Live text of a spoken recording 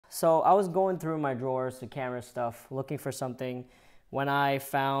So I was going through my drawers, the camera stuff, looking for something when I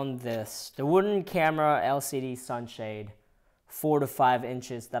found this, the wooden camera LCD sunshade, 4 to 5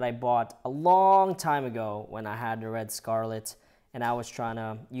 inches that I bought a long time ago when I had the red Scarlet and I was trying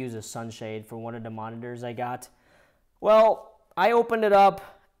to use a sunshade for one of the monitors I got. Well, I opened it up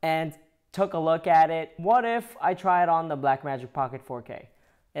and took a look at it. What if I try it on the Blackmagic Pocket 4K?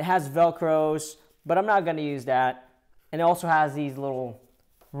 It has Velcros, but I'm not gonna use that. And it also has these little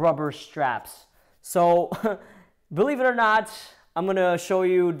rubber straps. So believe it or not, I'm gonna show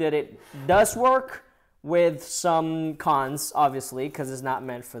you that it does work with some cons, obviously, because it's not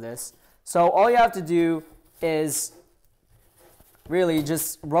meant for this. So all you have to do is really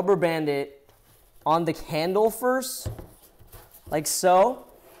just rubber band it on the handle first, like so.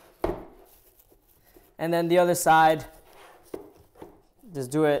 And then the other side,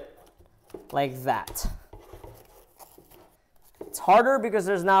 just do it like that. It's harder because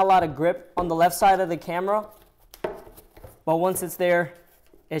there's not a lot of grip on the left side of the camera, but once it's there,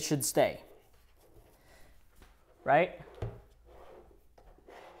 it should stay, right?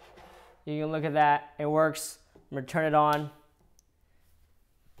 You can look at that, it works. I'm gonna turn it on.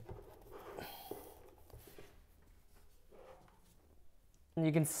 And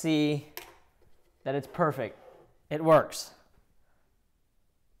you can see that it's perfect. It works.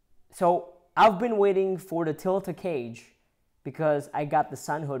 So I've been waiting for the Tilta cage because I got the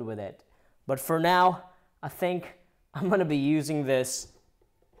Sunhood with it. But for now, I think I'm gonna be using this.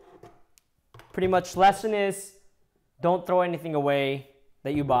 Pretty much lesson is, don't throw anything away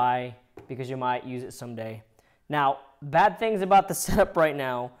that you buy because you might use it someday. Now, bad things about the setup right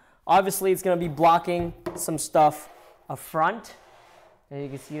now, obviously it's gonna be blocking some stuff up front. And you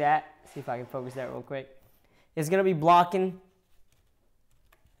can see that. See if I can focus that real quick. It's gonna be blocking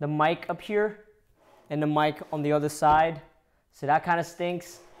the mic up here and the mic on the other side. So that kind of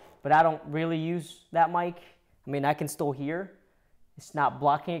stinks, but I don't really use that mic. I mean, I can still hear. It's not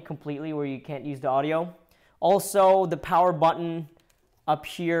blocking it completely where you can't use the audio. Also, the power button up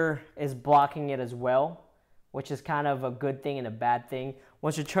here is blocking it as well, which is kind of a good thing and a bad thing.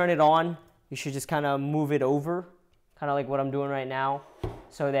 Once you turn it on, you should just kind of move it over, kind of like what I'm doing right now,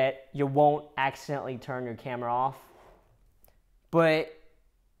 so that you won't accidentally turn your camera off. But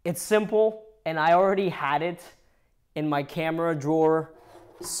it's simple, and I already had it in my camera drawer.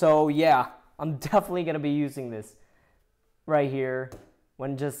 So yeah, I'm definitely gonna be using this right here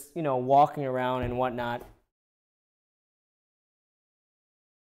when just, you know, walking around and whatnot.